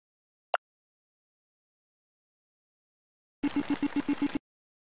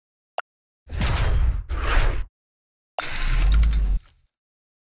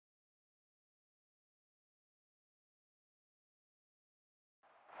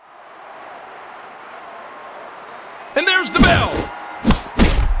And there's the bell.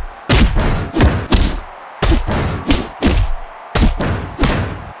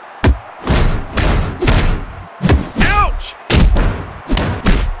 Ouch!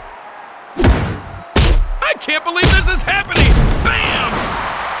 I can't believe this is happening. Bam!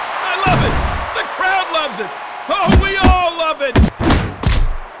 I love it. The crowd loves it. Oh, we all love it.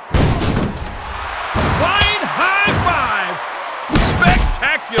 Flying high five.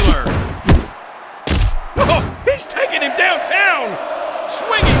 Spectacular. Oh, he's taking him downtown!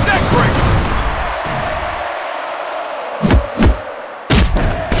 Swinging neck breaker!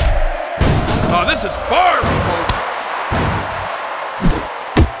 Oh, this is far from over.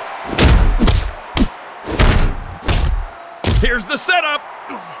 Here's the setup.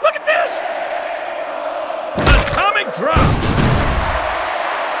 Look at this! Atomic drop!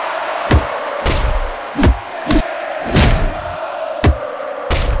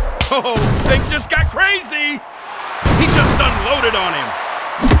 Oh, things just got crazy! He just unloaded on him!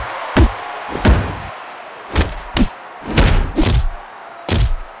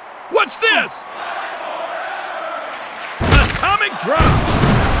 What's this? Atomic drop!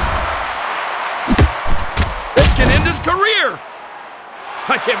 This can end his career!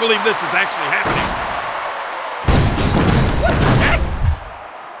 I can't believe this is actually happening. What the heck?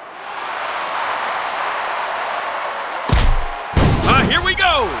 Here we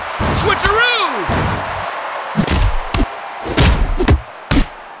go! Switcheroo!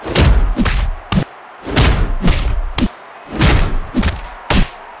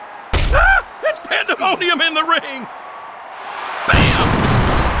 Ah! It's pandemonium in the ring! Bam!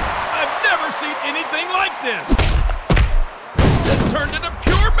 I've never seen anything like this! This turned into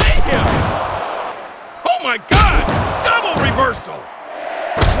pure mayhem! Oh my God! Double reversal!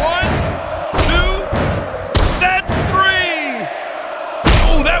 1, 2, that's 3!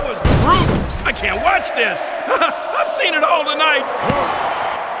 Oh, that was brutal! I can't watch this! I've seen it all tonight!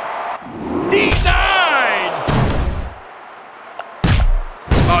 He died!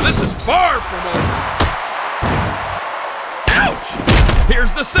 Oh, this is far from over. Ouch!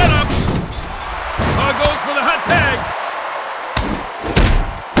 Here's the setup. Oh, goes for the hot tag.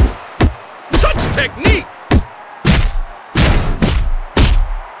 Such technique!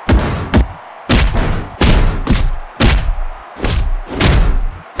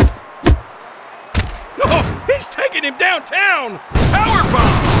 He's taking him downtown!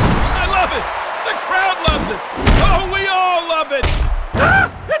 Powerbomb! I love it! The crowd loves it! Oh, we all love it! Ah!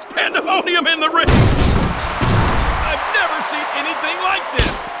 It's pandemonium in the ring! I've never seen anything like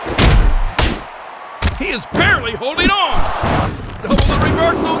this! He is barely holding on! Double the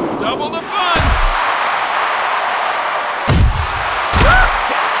reversal, double the fun! Ah!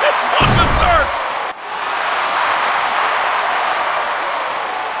 He's just gone berserk!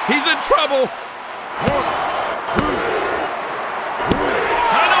 He's in trouble!